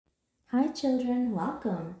Hi children,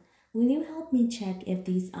 welcome. Will you help me check if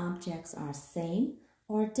these objects are same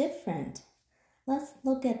or different? Let's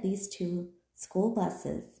look at these two school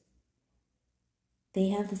buses. They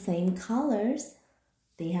have the same colors,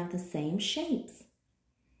 they have the same shapes,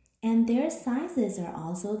 and their sizes are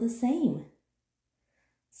also the same.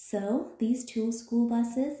 So these two school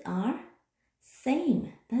buses are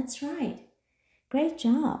same. That's right. Great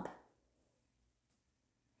job.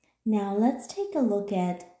 Now let's take a look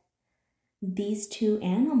at these two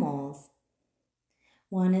animals.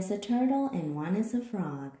 One is a turtle and one is a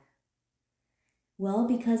frog. Well,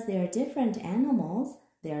 because they're different animals,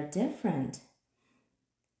 they're different.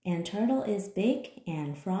 And turtle is big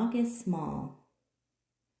and frog is small.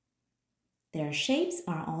 Their shapes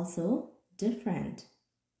are also different.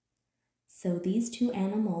 So these two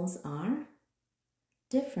animals are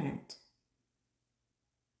different.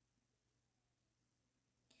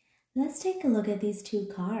 Let's take a look at these two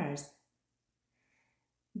cars.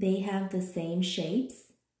 They have the same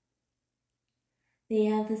shapes. They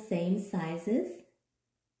have the same sizes,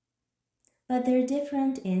 but they're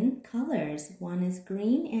different in colors. One is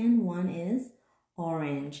green and one is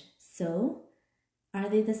orange. So, are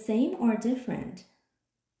they the same or different?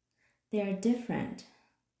 They're different.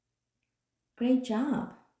 Great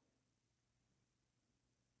job.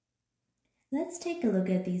 Let's take a look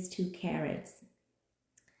at these two carrots.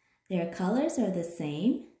 Their colors are the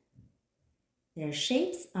same. Their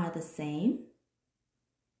shapes are the same,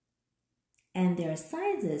 and their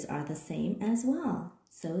sizes are the same as well,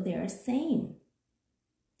 so they're same.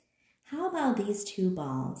 How about these two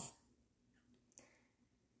balls?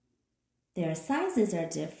 Their sizes are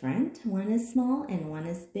different. One is small and one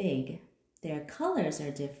is big. Their colors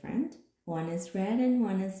are different. One is red and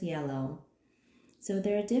one is yellow, so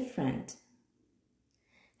they're different.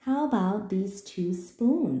 How about these two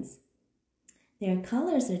spoons? Their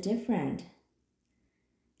colors are different.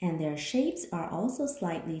 And their shapes are also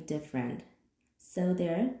slightly different. So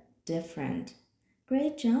they're different.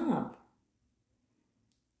 Great job.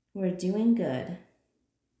 We're doing good.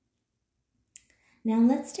 Now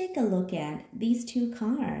let's take a look at these two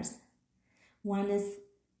cars. One is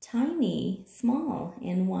tiny, small,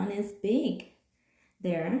 and one is big.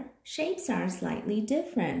 Their shapes are slightly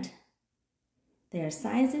different. Their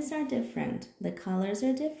sizes are different. The colors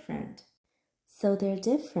are different. So they're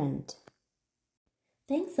different.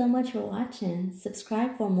 Thanks so much for watching.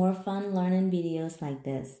 Subscribe for more fun learning videos like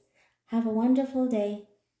this. Have a wonderful day.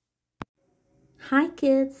 Hi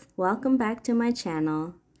kids, welcome back to my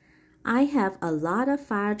channel. I have a lot of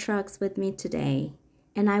fire trucks with me today,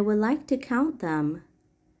 and I would like to count them.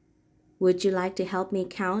 Would you like to help me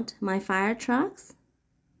count my fire trucks?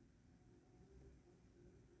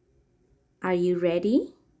 Are you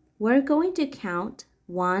ready? We're going to count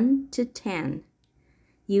 1 to 10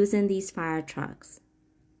 using these fire trucks.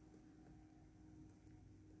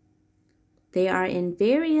 They are in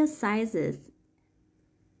various sizes,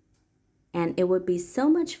 and it would be so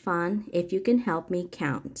much fun if you can help me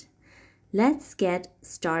count. Let's get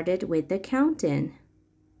started with the counting.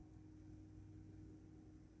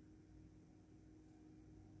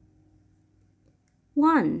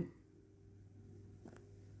 1,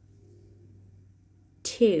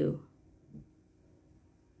 2,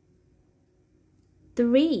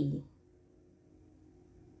 3,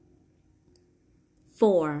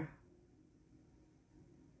 4,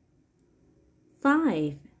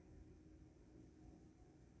 5,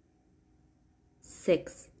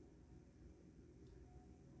 6,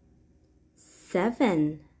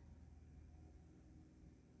 7,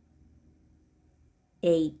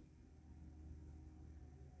 8,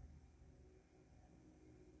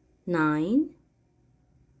 9,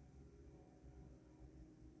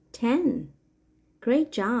 10.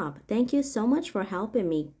 Great job. Thank you so much for helping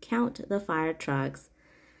me count the fire trucks.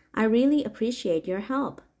 I really appreciate your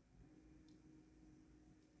help.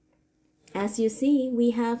 As you see,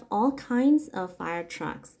 we have all kinds of fire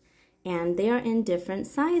trucks, and they are in different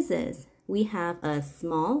sizes. We have a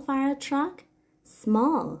small fire truck,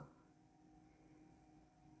 small.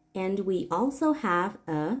 And we also have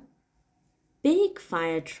a big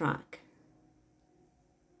fire truck,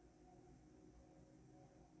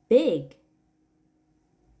 big.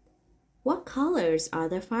 What colors are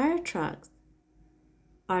the fire trucks?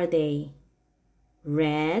 Are they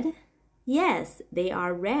red? Yes, they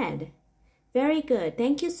are red. Very good.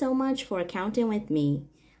 Thank you so much for counting with me.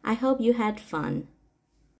 I hope you had fun.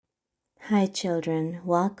 Hi children,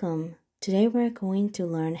 welcome. Today we're going to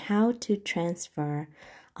learn how to transfer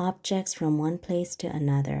objects from one place to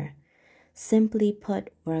another. Simply put,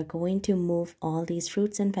 we're going to move all these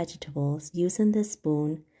fruits and vegetables using the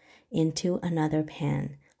spoon into another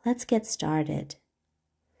pan. Let's get started.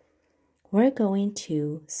 We're going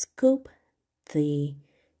to scoop the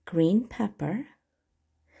green pepper,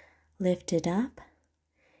 lift it up,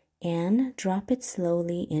 and drop it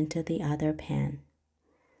slowly into the other pan.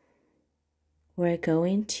 We're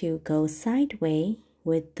going to go sideways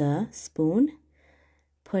with the spoon,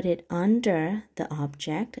 put it under the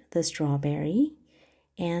object, the strawberry,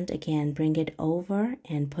 and again bring it over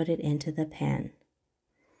and put it into the pan.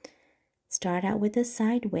 Start out with the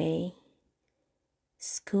sideways,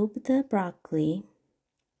 scoop the broccoli,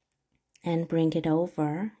 and bring it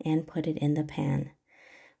over and put it in the pan.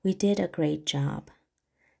 We did a great job.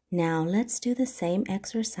 Now let's do the same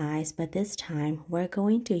exercise, but this time we're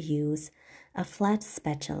going to use a flat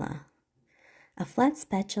spatula. A flat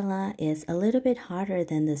spatula is a little bit harder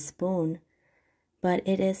than the spoon, but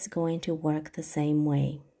it is going to work the same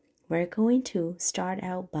way. We're going to start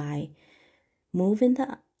out by moving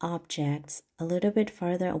the objects a little bit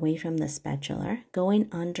further away from the spatula, going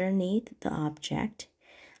underneath the object,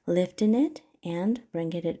 lifting it and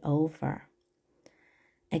bringing it over.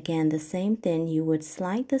 Again, the same thing, you would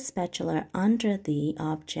slide the spatula under the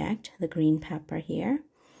object, the green pepper here,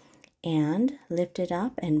 and lift it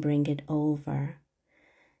up and bring it over.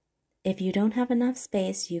 If you don't have enough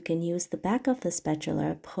space, you can use the back of the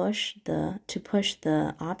spatula to push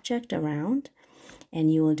the object around,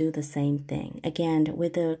 and you will do the same thing. Again,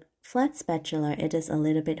 with the flat spatula, it is a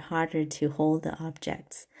little bit harder to hold the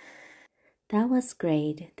objects. That was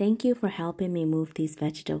great. Thank you for helping me move these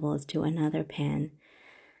vegetables to another pan.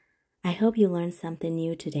 I hope you learned something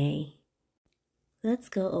new today. Let's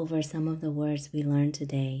go over some of the words we learned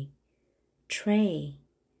today. Tray,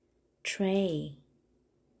 tray.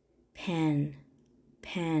 Pan,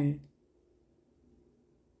 pan.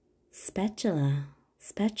 Spatula,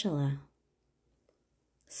 spatula.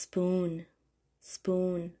 Spoon,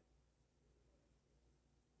 spoon.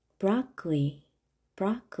 Broccoli,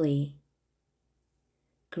 broccoli.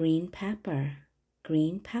 Green pepper,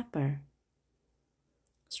 green pepper.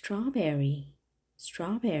 Strawberry,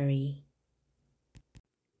 strawberry.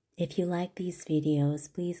 If you like these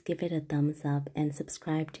videos, please give it a thumbs up and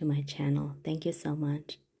subscribe to my channel. Thank you so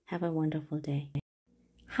much. Have a wonderful day.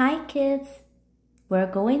 Hi kids! We're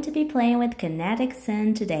going to be playing with kinetic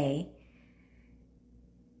sand today.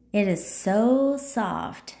 It is so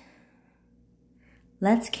soft.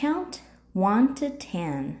 Let's count 1 to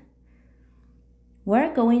 10.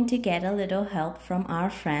 We're going to get a little help from our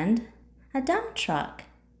friend, a dump truck.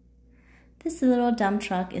 This little dump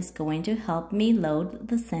truck is going to help me load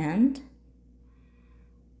the sand.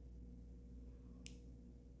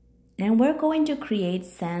 And we're going to create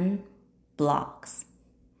sand blocks.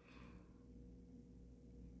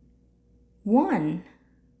 1.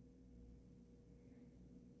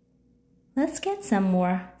 Let's get some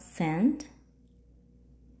more sand.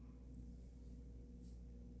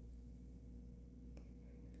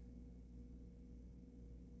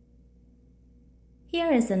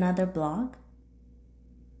 Here is another block.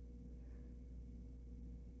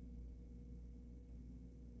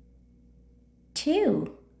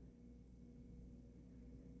 2.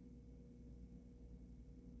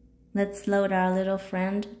 Let's load our little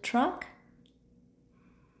friend truck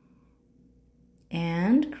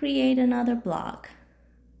and create another block.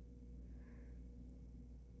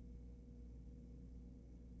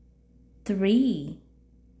 3.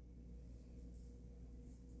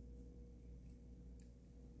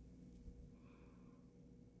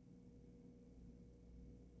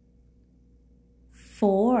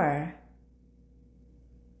 4.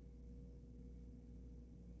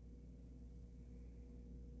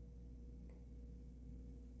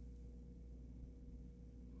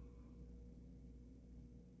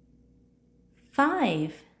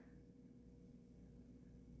 5.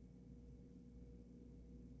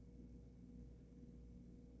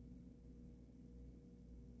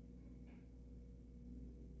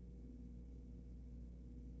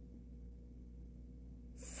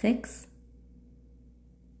 6.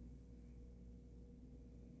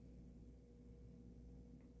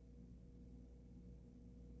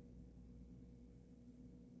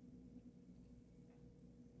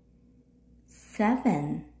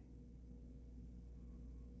 7.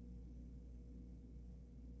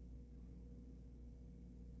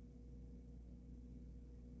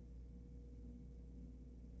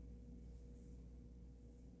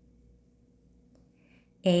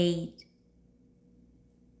 8.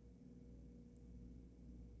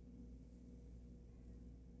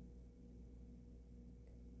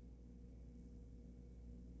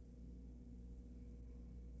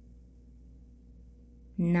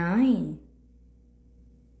 9.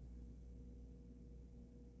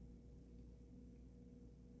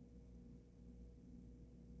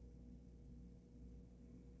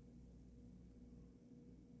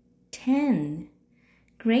 10.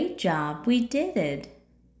 Great job, we did it.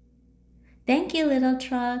 Thank you, little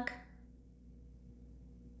truck.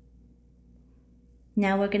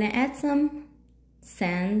 Now we're going to add some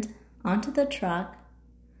sand onto the truck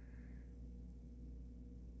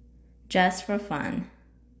just for fun.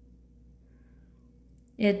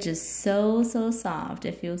 It's just so soft.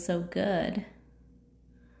 It feels so good.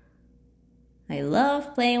 I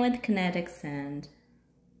love playing with kinetic sand.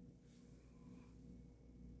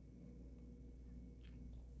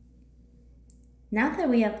 Now that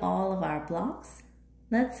we have all of our blocks,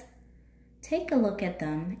 let's take a look at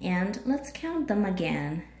them and let's count them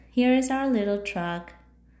again. Here is our little truck.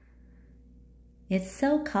 It's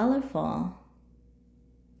so colorful.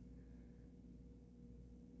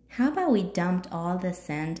 How about we dumped all the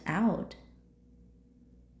sand out?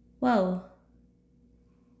 Whoa,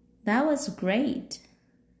 that was great.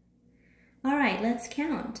 All right, let's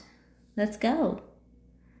count. Let's go.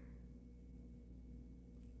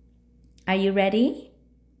 Are you ready?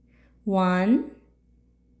 1,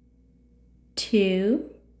 2,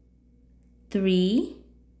 3,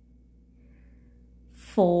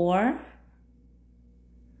 4,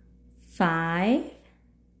 5,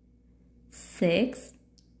 6,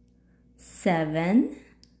 7,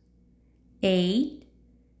 8,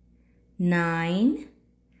 9,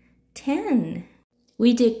 10.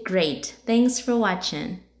 We did great. Thanks for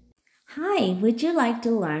watching. Hi, would you like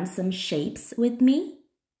to learn some shapes with me?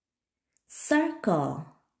 Circle,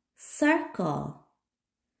 circle.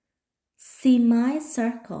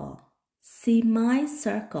 Semicircle,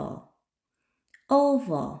 semicircle.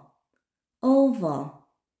 Oval, oval.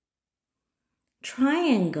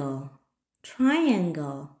 Triangle,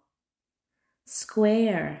 triangle.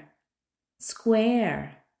 Square,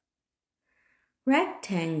 square.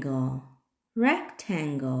 Rectangle,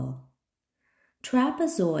 rectangle.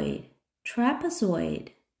 Trapezoid, trapezoid.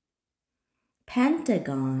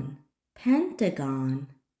 Pentagon, pentagon.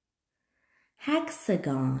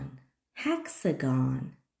 Hexagon,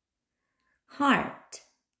 hexagon. Heart,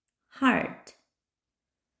 heart.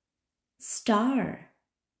 Star,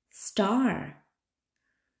 star.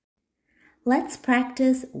 Let's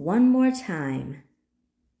practice one more time.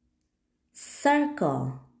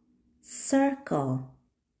 Circle, circle.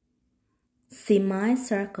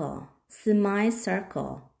 Semicircle,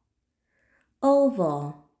 semicircle.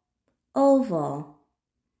 Oval, oval.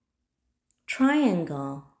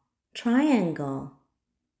 Triangle, triangle.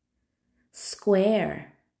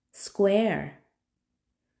 Square, square.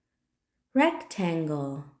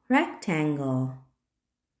 Rectangle, rectangle.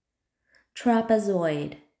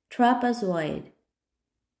 Trapezoid, trapezoid.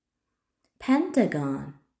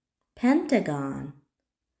 Pentagon, pentagon.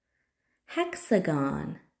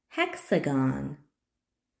 Hexagon, hexagon.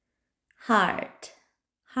 Heart,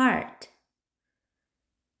 heart.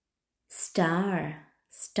 Star,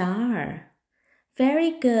 star.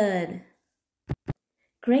 Very good.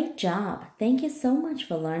 Great job. Thank you so much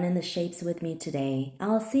for learning the shapes with me today.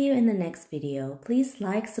 I'll see you in the next video. Please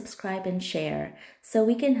like, subscribe, and share so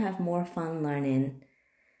we can have more fun learning.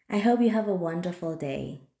 I hope you have a wonderful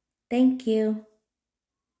day. Thank you.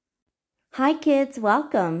 Hi kids,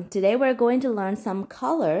 welcome. Today we're going to learn some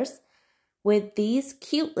colors with these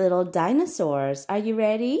cute little dinosaurs. Are you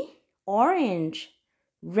ready? Orange,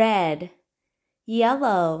 red,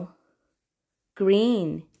 yellow,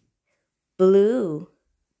 green, blue,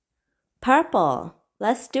 purple.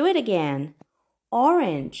 Let's do it again.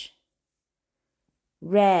 Orange,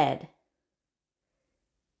 red,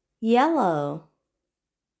 yellow,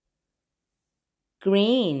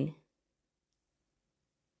 green,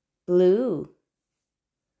 blue,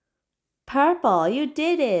 purple. You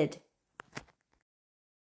did it.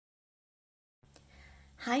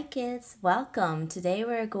 Hi kids, welcome. Today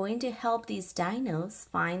we're going to help these dinos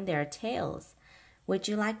find their tails. Would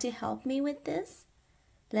you like to help me with this?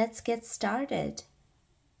 Let's get started.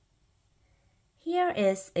 Here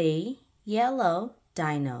is a yellow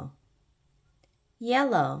dino.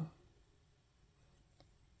 Yellow.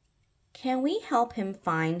 Can we help him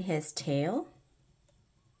find his tail?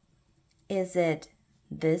 Is it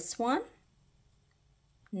this one?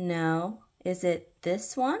 No. Is it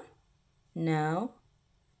this one? No.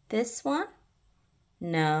 This one?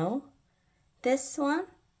 No. This one?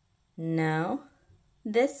 No.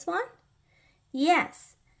 This one?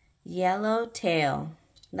 Yes. Yellow tail.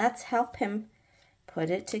 Let's help him put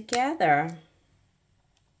it together.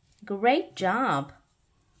 Great job.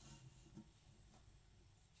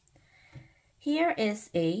 Here is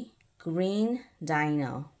a green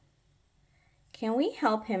dino. Can we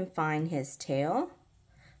help him find his tail?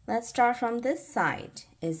 Let's start from this side.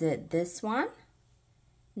 Is it this one?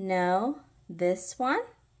 No. This one?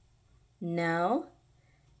 No.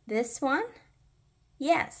 This one?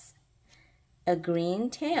 Yes. A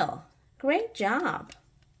green tail. Great job.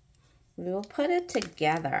 We will put it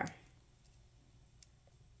together.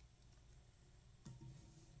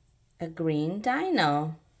 A green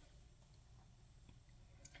dino.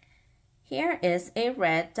 Here is a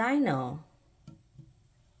red dino.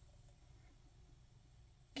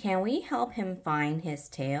 Can we help him find his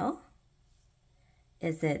tail?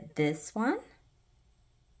 Is it this one?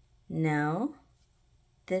 No.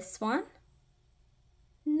 This one?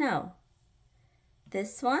 No.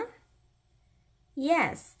 This one?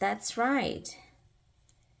 Yes, that's right.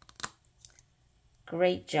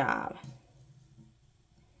 Great job.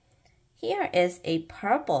 Here is a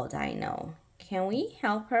purple dino. Can we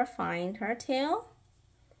help her find her tail?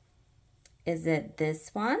 Is it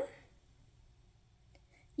this one?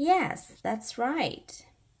 Yes, that's right.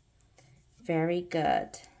 Very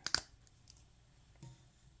good.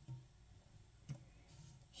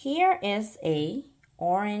 Here is a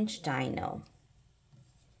orange dino.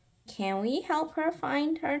 Can we help her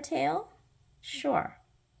find her tail? Sure.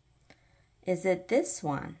 Is it this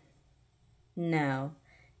one? No.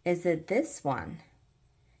 Is it this one?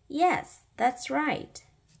 Yes, that's right.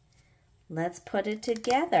 Let's put it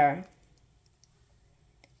together.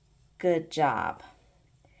 Good job.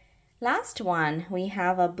 Last one, we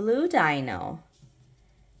have a blue dino.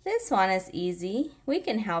 This one is easy. We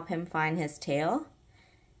can help him find his tail.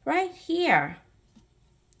 Right here.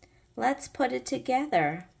 Let's put it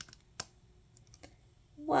together.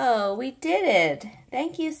 Whoa, we did it!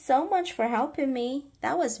 Thank you so much for helping me.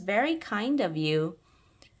 That was very kind of you.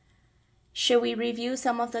 Should we review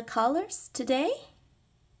some of the colors today?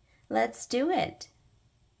 Let's do it.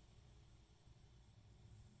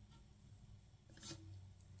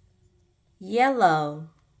 Yellow,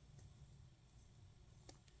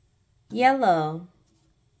 yellow.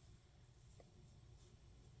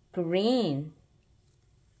 Green,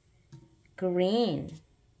 green.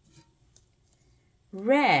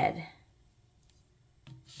 Red,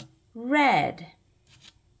 red.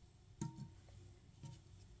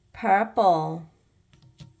 Purple,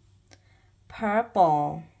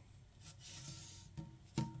 purple.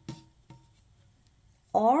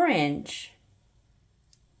 Orange,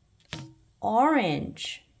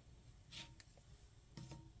 orange.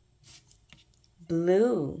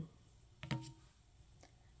 Blue,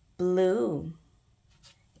 blue.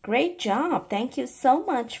 Great job. Thank you so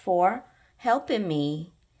much for helping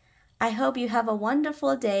me. I hope you have a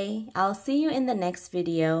wonderful day. I'll see you in the next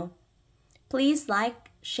video. Please like,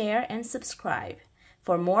 share, and subscribe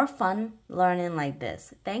for more fun learning like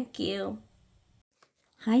this. Thank you.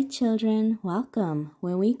 Hi children, welcome.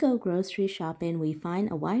 When we go grocery shopping, we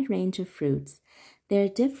find a wide range of fruits. They're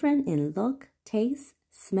different in look, taste,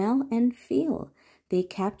 smell, and feel. They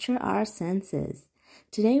capture our senses.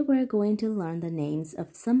 Today we're going to learn the names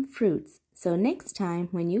of some fruits, so next time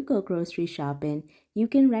when you go grocery shopping, you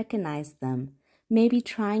can recognize them. Maybe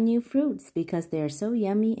try new fruits because they're so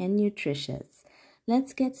yummy and nutritious.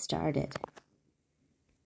 Let's get started.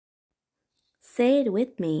 Say it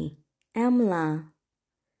with me. Amla,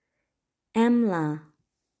 amla.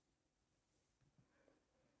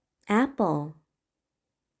 Apple,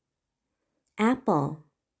 apple.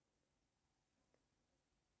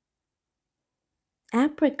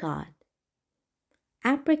 Apricot,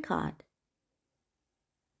 apricot.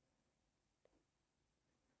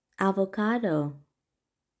 Avocado,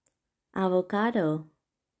 avocado.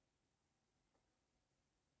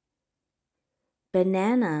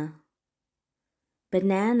 Banana,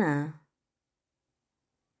 banana.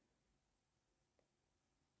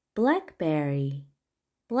 Blackberry,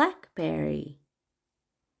 blackberry.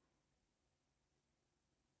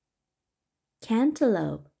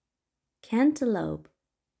 Cantaloupe, cantaloupe.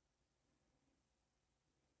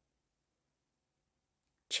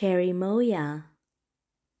 Cherimoya,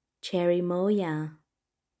 cherimoya.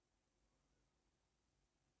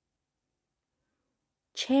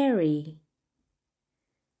 Cherry,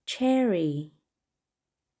 cherry.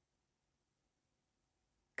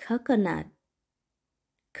 Coconut,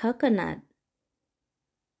 coconut.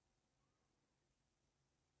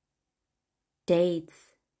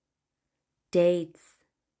 Dates, dates.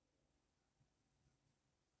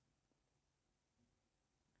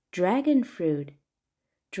 Dragon fruit,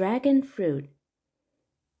 dragon fruit.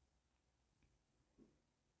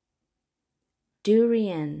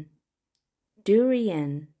 Durian,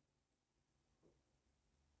 durian.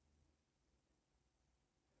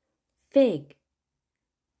 Fig,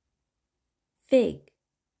 fig.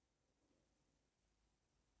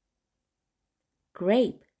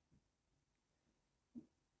 Grape,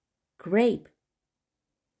 grape.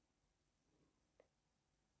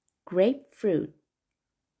 grapefruit,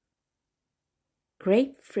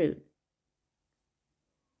 grapefruit.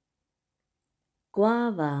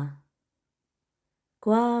 Guava,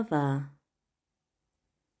 guava.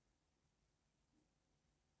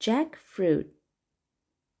 Jackfruit,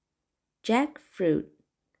 jackfruit.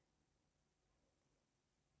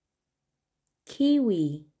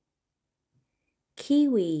 Kiwi,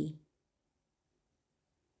 kiwi.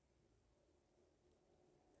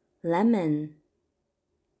 Lemon,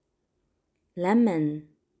 lemon.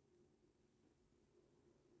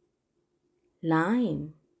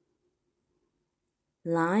 Lime,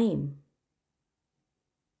 lime.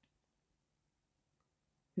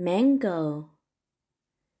 Mango,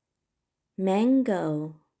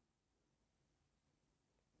 mango.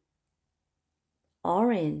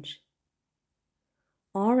 Orange,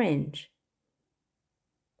 orange.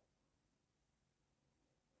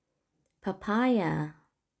 Papaya,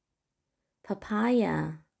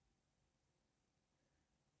 papaya.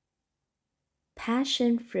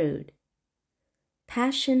 Passion fruit,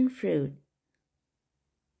 passion fruit.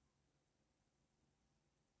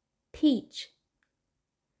 Peach,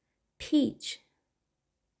 peach.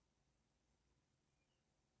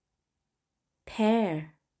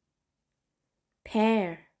 Pear,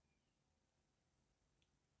 pear.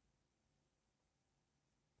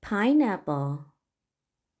 Pineapple,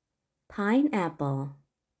 pineapple.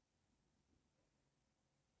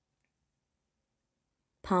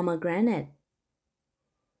 Pomegranate,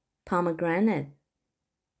 pomegranate.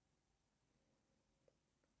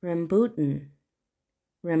 Rambutan,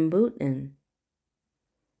 rambutan.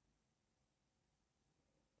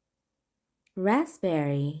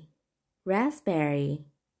 Raspberry, raspberry.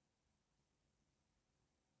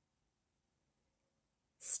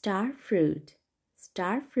 Starfruit,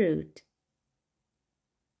 starfruit.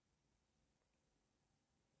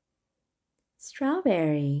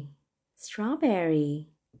 Strawberry, strawberry.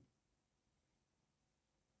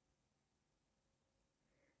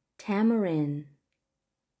 Tamarind,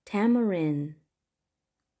 tamarind.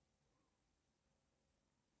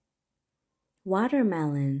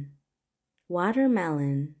 Watermelon,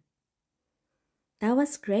 watermelon. That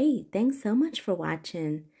was great. Thanks so much for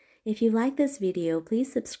watching. If you like this video,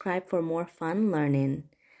 please subscribe for more fun learning.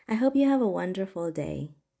 I hope you have a wonderful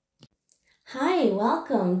day. Hi,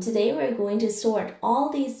 welcome. Today we're going to sort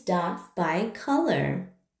all these dots by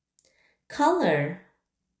color. Color.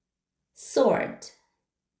 Sort.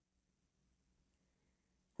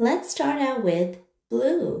 Let's start out with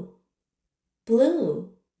blue. Blue.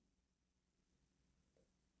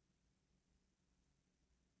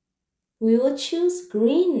 We will choose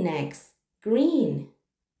green next. Green.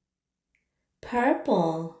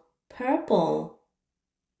 Purple. Purple.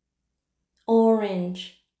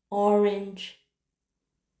 Orange. Orange.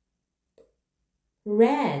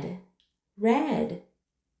 Red. Red.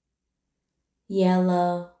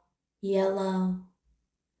 Yellow. Yellow.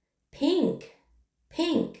 Pink.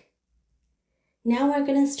 Pink. Now we're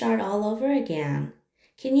going to start all over again.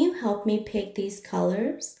 Can you help me pick these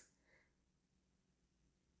colors?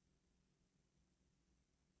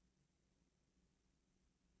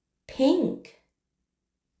 Pink.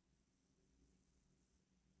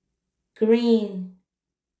 Green.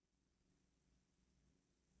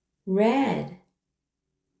 Red.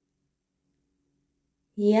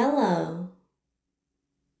 Yellow.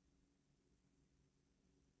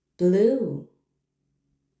 Blue.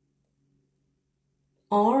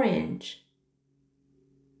 Orange.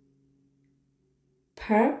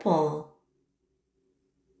 Purple.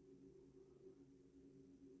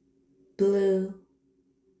 Blue.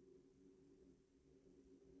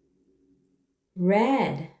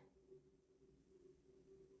 Red.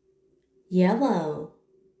 Yellow.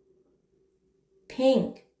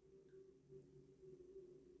 Pink.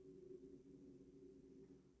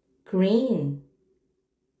 Green.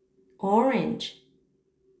 Orange.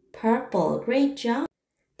 Purple. Great job!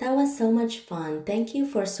 That was so much fun. Thank you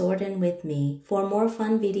for sorting with me. For more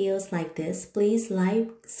fun videos like this, please like,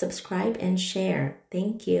 subscribe, and share.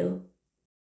 Thank you.